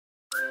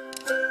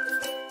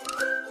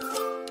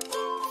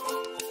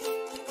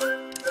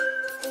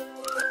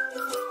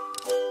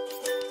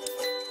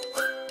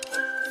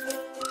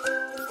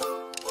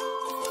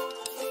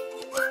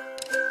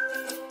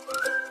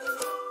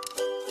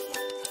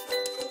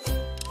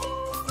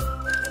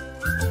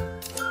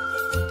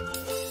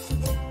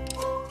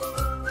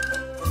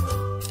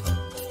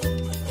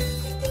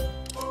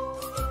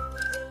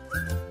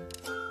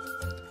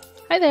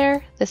Hi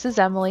there, this is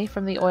Emily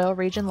from the Oil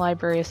Region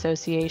Library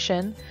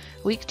Association.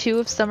 Week 2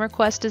 of Summer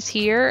Quest is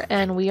here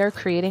and we are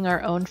creating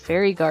our own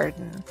fairy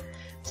garden.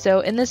 So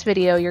in this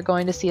video you're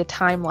going to see a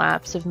time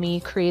lapse of me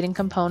creating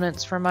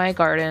components for my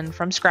garden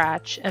from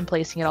scratch and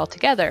placing it all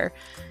together.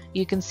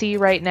 You can see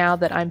right now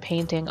that I'm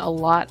painting a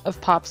lot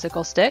of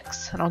popsicle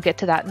sticks, and I'll get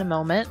to that in a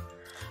moment.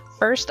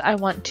 First, I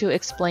want to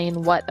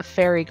explain what a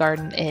fairy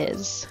garden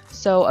is.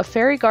 So a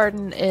fairy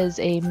garden is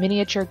a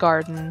miniature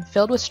garden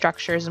filled with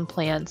structures and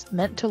plants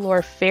meant to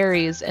lure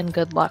fairies and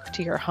good luck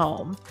to your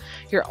home.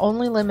 You're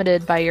only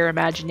limited by your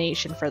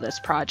imagination for this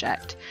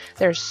project.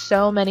 There's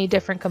so many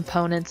different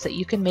components that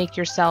you can make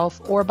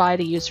yourself or buy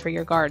to use for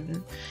your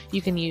garden.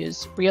 You can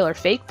use real or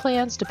fake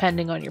plants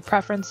depending on your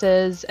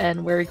preferences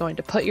and where you're going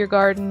to put your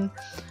garden.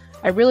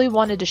 I really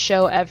wanted to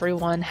show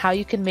everyone how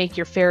you can make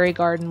your fairy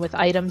garden with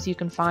items you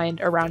can find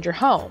around your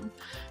home.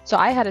 So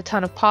I had a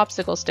ton of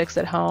popsicle sticks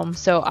at home,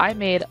 so I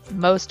made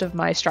most of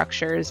my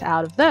structures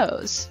out of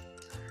those.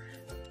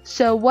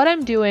 So what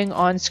I'm doing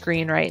on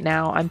screen right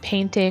now, I'm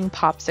painting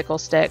popsicle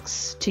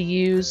sticks to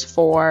use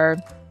for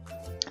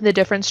the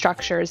different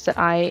structures that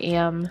I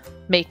am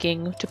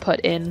making to put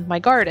in my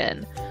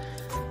garden.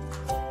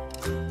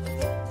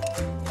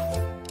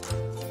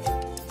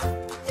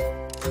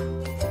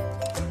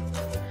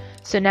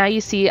 So now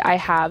you see I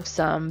have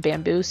some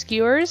bamboo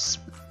skewers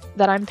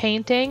that I'm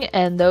painting,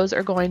 and those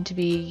are going to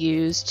be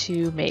used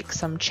to make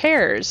some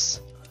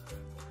chairs.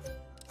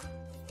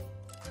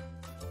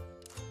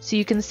 So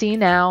you can see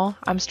now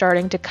I'm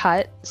starting to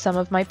cut some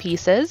of my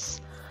pieces.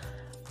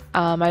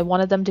 I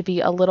wanted them to be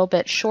a little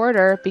bit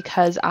shorter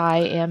because I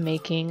am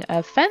making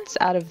a fence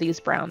out of these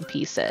brown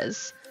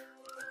pieces.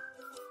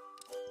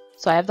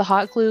 So I have the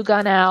hot glue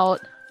gun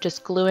out,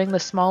 just gluing the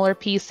smaller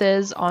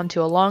pieces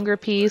onto a longer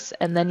piece,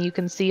 and then you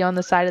can see on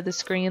the side of the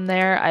screen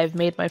there, I've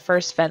made my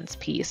first fence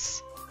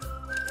piece.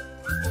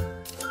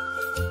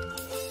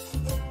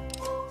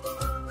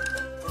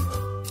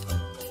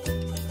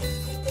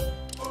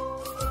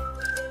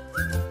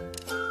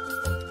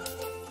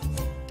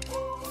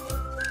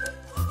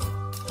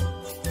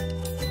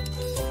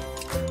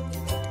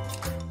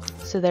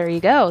 So there you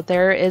go,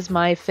 there is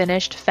my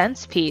finished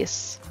fence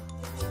piece.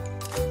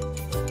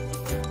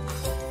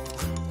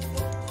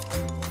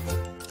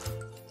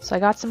 So I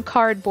got some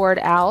cardboard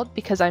out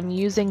because I'm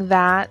using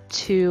that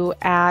to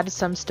add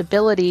some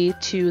stability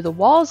to the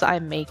walls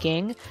I'm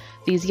making.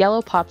 These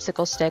yellow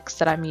popsicle sticks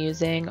that I'm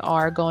using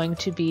are going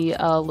to be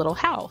a little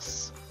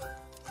house.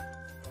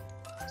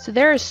 So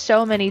there are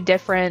so many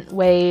different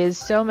ways,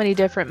 so many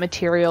different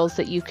materials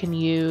that you can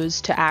use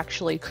to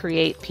actually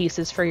create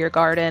pieces for your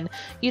garden.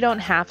 You don't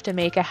have to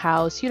make a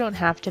house, you don't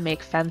have to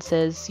make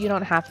fences, you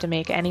don't have to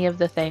make any of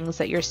the things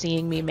that you're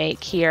seeing me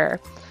make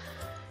here.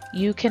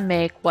 You can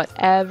make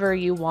whatever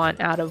you want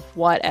out of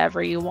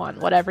whatever you want,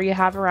 whatever you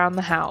have around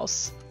the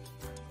house.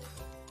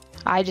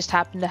 I just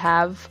happen to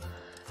have,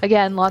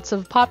 again, lots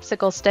of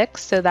popsicle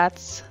sticks, so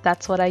that's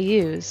what I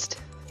used.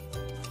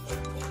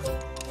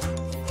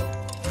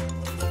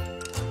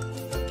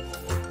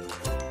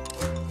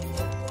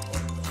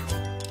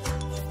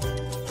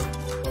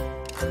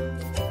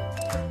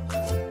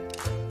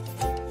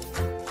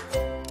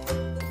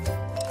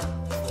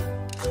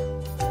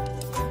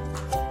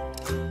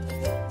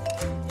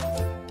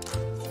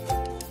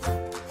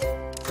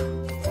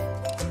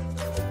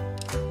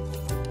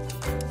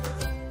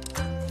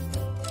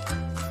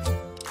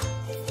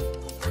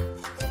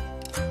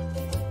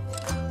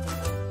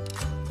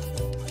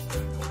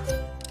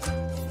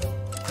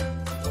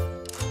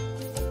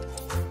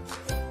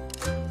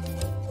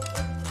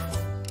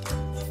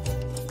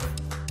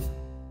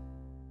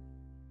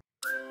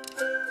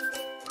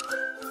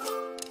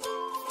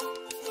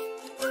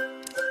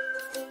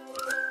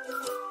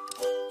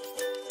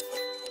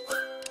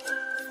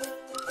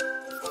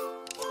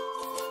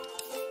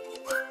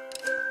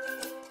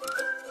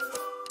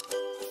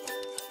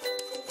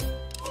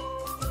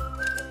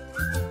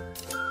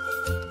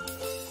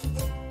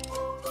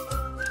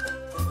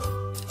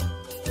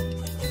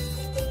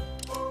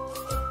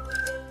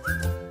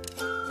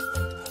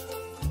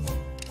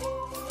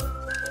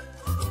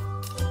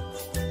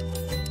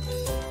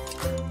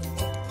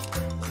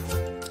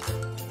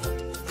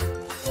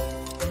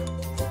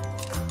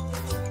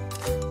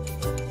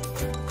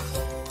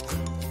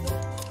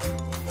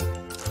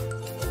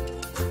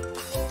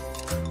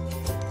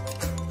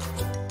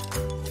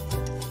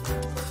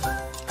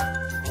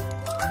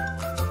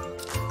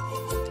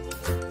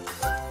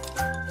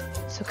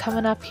 So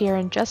coming up here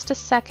in just a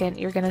second,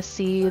 you're going to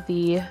see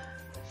the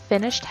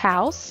finished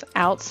house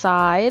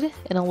outside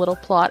in a little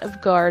plot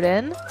of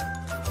garden.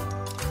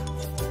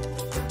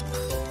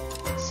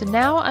 So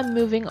now I'm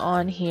moving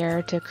on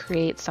here to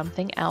create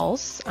something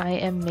else. I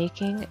am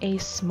making a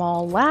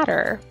small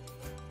ladder.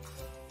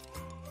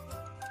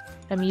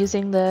 I'm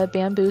using the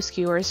bamboo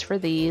skewers for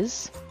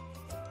these.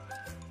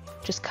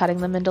 Just cutting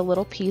them into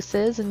little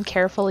pieces and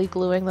carefully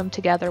gluing them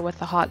together with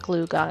the hot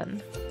glue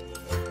gun.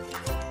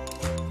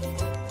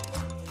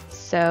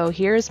 So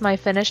here's my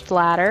finished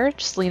ladder,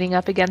 just leaning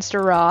up against a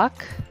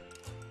rock.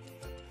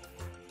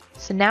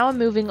 So now I'm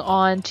moving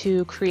on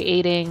to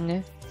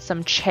creating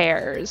some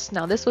chairs.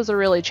 Now this was a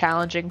really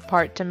challenging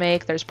part to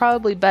make. There's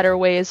probably better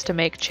ways to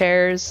make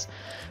chairs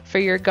for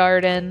your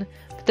garden,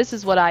 but this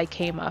is what I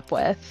came up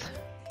with.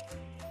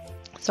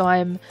 So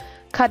I'm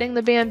cutting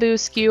the bamboo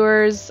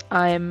skewers,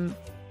 I'm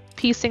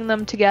piecing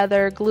them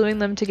together, gluing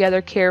them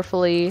together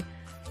carefully,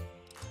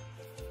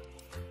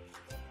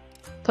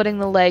 putting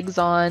the legs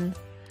on,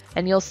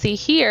 and you'll see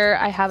here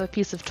I have a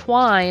piece of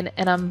twine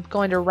and I'm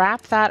going to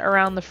wrap that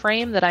around the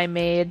frame that I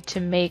made to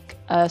make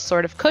a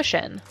sort of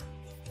cushion.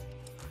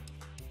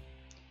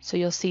 So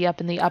you'll see up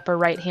in the upper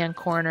right hand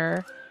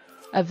corner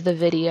of the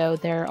video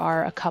there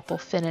are a couple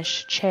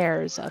finished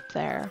chairs up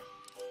there.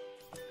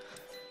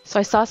 So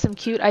I saw some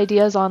cute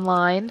ideas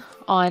online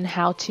on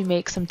how to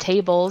make some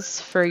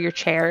tables for your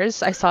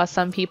chairs. I saw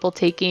some people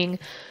taking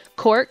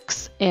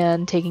corks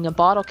and taking a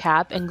bottle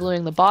cap and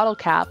gluing the bottle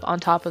cap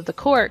on top of the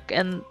cork,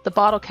 and the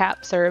bottle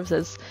cap serves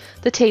as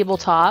the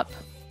tabletop.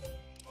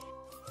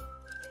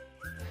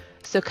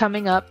 So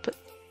coming up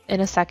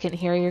in a second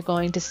here, you're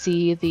going to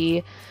see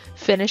the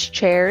finished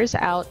chairs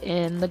out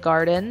in the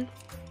garden.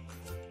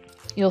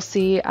 You'll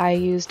see I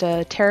used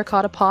a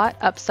terracotta pot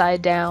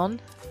upside down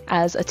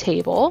as a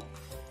table.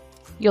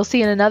 You'll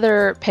see in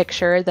another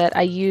picture that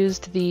I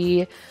used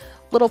the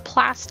little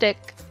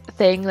plastic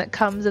thing that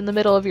comes in the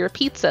middle of your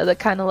pizza that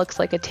kind of looks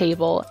like a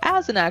table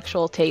as an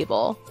actual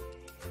table.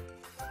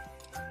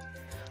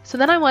 So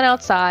then I went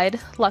outside.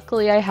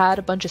 Luckily I had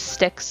a bunch of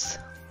sticks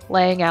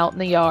laying out in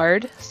the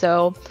yard,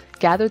 so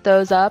gathered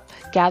those up,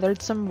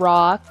 gathered some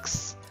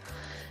rocks,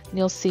 and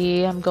you'll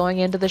see I'm going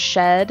into the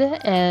shed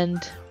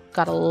and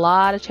got a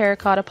lot of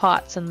terracotta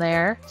pots in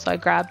there, so I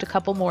grabbed a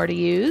couple more to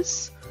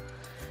use.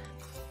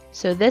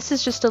 So this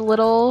is just a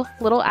little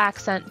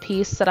accent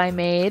piece that I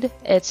made.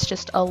 It's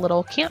just a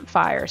little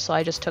campfire. So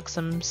I just took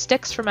some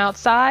sticks from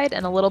outside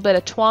and a little bit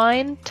of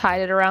twine,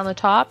 tied it around the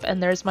top,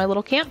 and there's my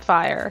little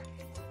campfire.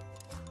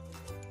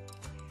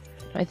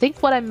 I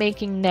think what I'm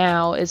making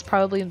now is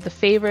probably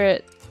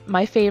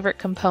my favorite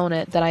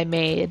component that I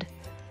made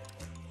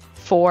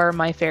for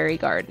my fairy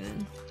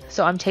garden.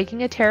 So I'm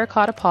taking a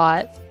terracotta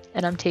pot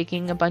and I'm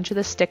taking a bunch of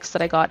the sticks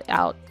that I got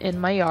out in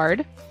my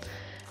yard,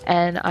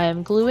 and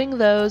I'm gluing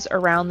those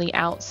around the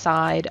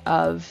outside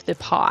of the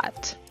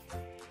pot.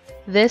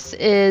 This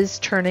is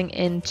turning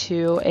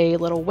into a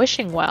little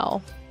wishing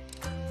well.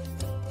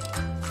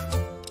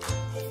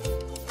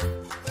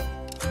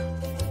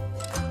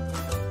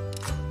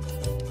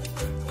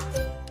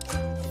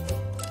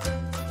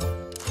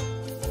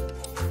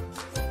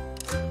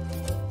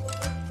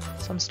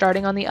 So I'm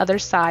starting on the other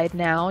side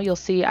now. You'll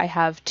see I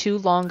have two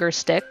longer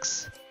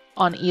sticks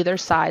on either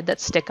side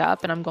that stick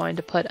up, and I'm going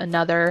to put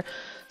another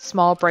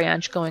small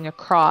branch going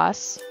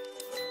across.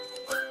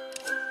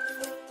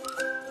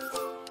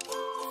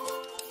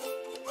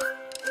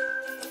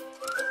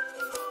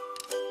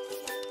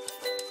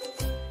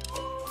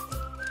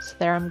 So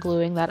there I'm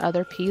gluing that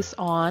other piece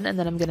on, and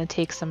then I'm going to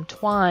take some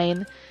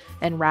twine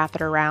and wrap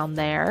it around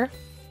there.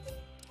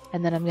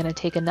 And then I'm going to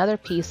take another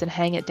piece and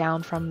hang it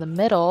down from the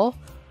middle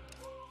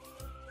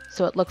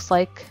so it looks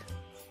like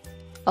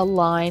a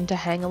line to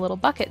hang a little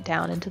bucket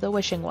down into the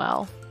wishing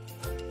well.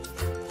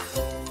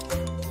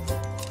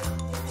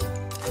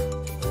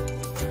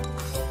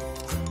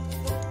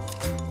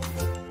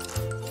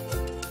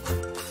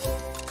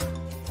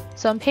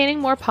 So I'm painting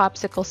more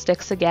popsicle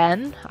sticks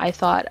again. I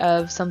thought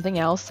of something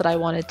else that I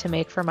wanted to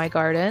make for my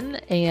garden,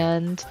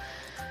 and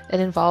it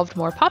involved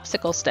more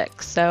popsicle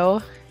sticks.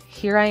 So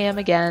here I am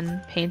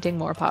again, painting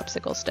more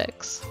popsicle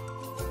sticks.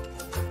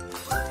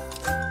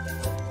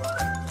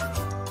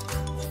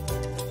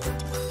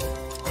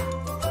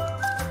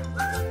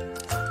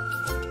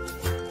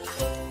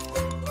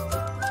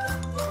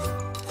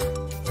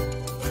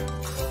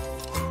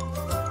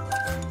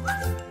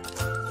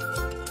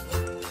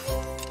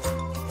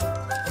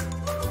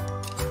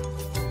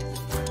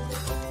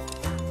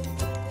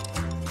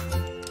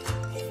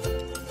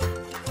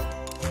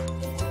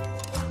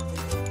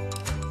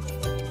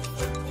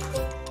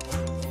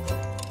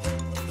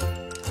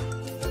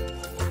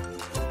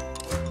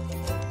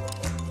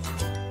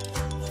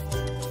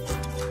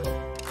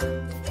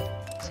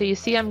 So you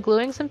see I'm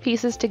gluing some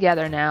pieces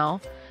together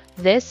now.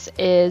 This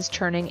is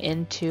turning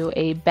into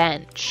a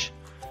bench.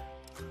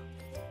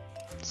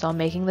 So I'm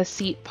making the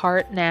seat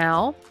part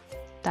now.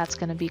 That's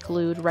going to be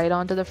glued right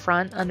onto the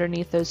front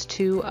underneath those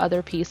two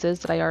other pieces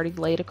that I already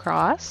laid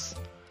across.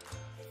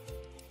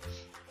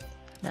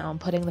 Now I'm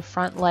putting the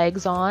front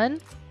legs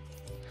on.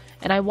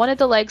 And I wanted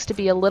the legs to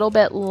be a little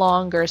bit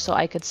longer so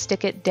I could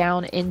stick it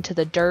down into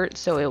the dirt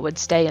so it would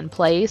stay in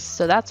place.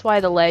 So that's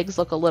why the legs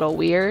look a little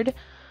weird,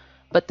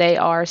 but they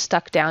are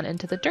stuck down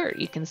into the dirt.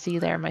 You can see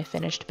there my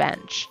finished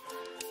bench.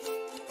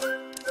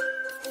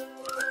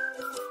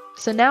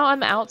 So now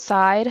I'm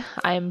outside.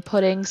 I'm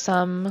putting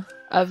some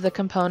of the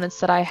components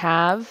that I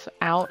have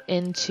out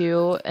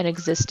into an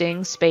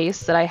existing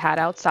space that I had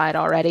outside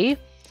already.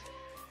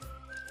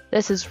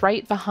 This is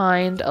right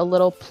behind a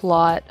little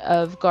plot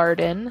of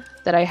garden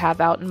that I have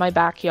out in my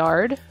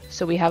backyard.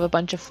 So we have a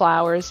bunch of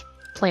flowers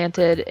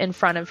planted in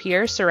front of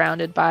here,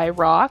 surrounded by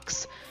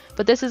rocks.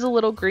 But this is a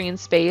little green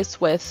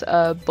space with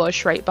a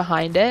bush right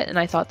behind it, and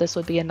I thought this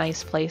would be a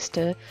nice place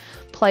to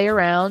play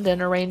around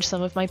and arrange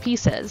some of my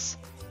pieces.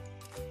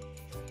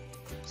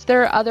 So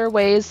there are other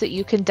ways that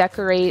you can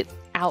decorate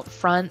out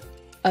front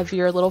of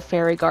your little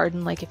fairy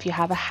garden. Like if you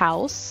have a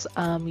house,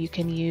 you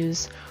can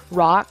use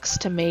rocks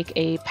to make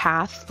a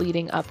path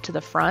leading up to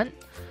the front.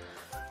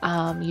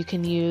 You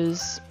can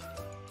use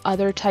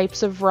other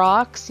types of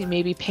rocks. You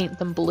maybe paint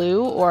them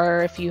blue,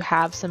 or if you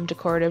have some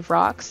decorative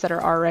rocks that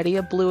are already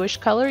a bluish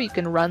color, you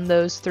can run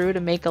those through to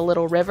make a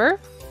little river.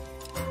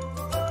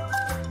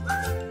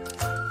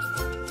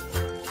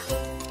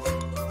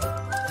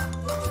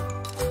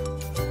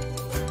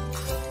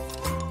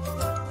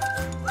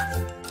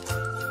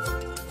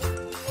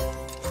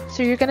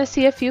 So you're going to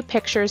see a few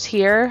pictures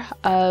here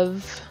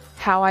of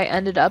how I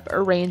ended up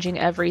arranging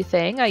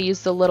everything. I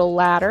used the little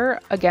ladder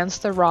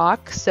against the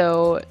rock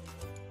so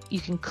you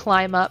can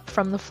climb up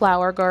from the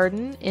flower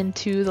garden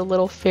into the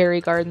little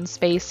fairy garden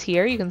space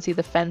here. You can see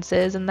the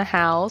fences and the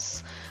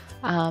house.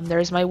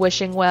 There's my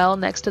wishing well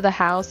next to the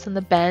house and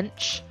the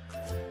bench.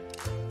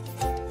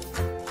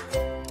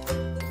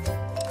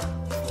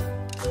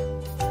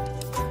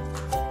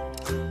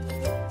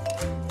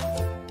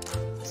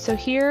 So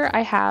here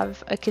I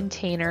have a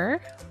container,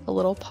 a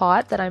little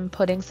pot that I'm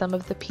putting some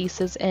of the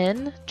pieces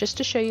in, just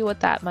to show you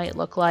what that might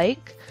look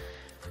like.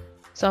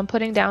 So I'm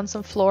putting down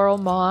some floral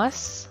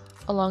moss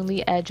along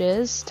the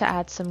edges to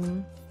add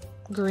some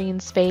green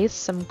space,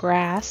 some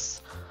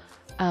grass.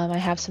 I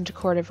have some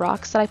decorative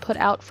rocks that I put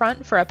out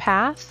front for a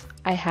path.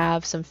 I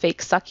have some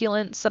fake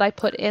succulents that I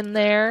put in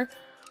there,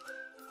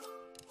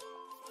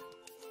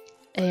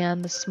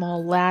 and the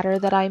small ladder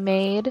that I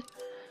made,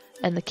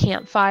 and the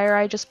campfire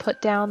I just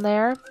put down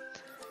there.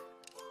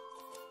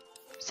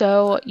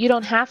 So you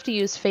don't have to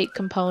use fake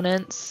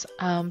components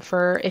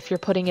for if you're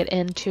putting it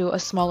into a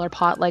smaller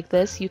pot like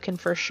this. You can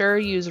for sure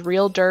use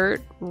real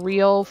dirt,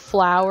 real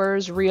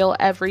flowers, real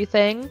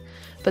everything,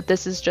 but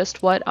this is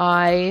just what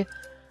I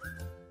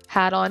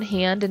had on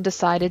hand and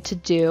decided to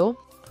do.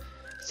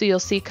 So you'll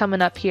see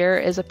coming up here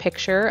is a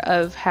picture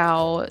of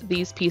how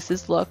these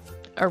pieces look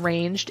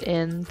arranged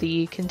in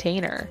the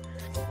container.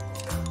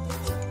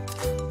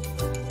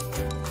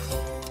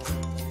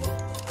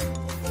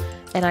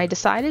 And I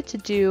decided to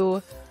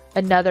do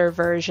another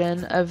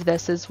version of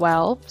this as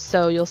well.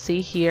 So you'll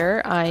see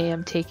here I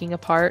am taking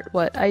apart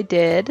what I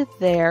did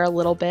there a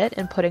little bit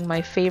and putting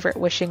my favorite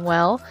wishing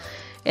well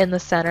in the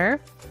center,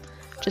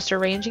 just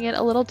arranging it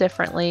a little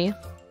differently.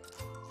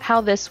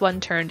 How this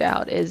one turned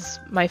out is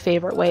my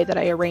favorite way that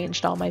I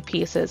arranged all my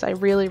pieces. I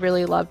really,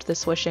 really loved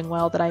this wishing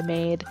well that I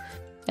made,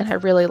 and I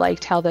really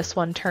liked how this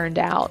one turned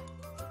out.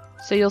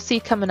 So you'll see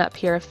coming up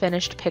here a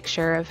finished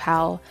picture of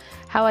how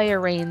I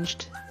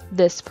arranged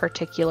this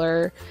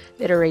particular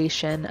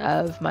iteration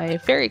of my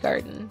fairy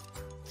garden.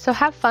 So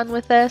have fun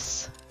with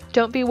this.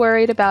 Don't be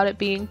worried about it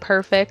being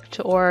perfect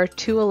or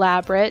too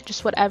elaborate.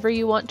 Just whatever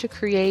you want to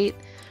create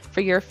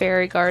for your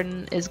fairy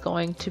garden is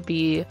going to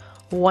be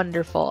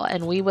wonderful,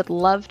 and we would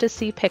love to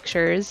see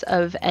pictures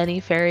of any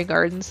fairy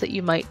gardens that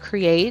you might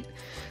create.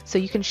 So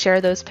you can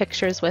share those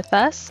pictures with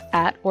us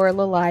at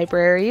ORLA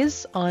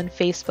Libraries on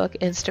Facebook,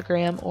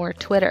 Instagram, or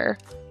Twitter.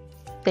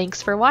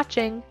 Thanks for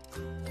watching!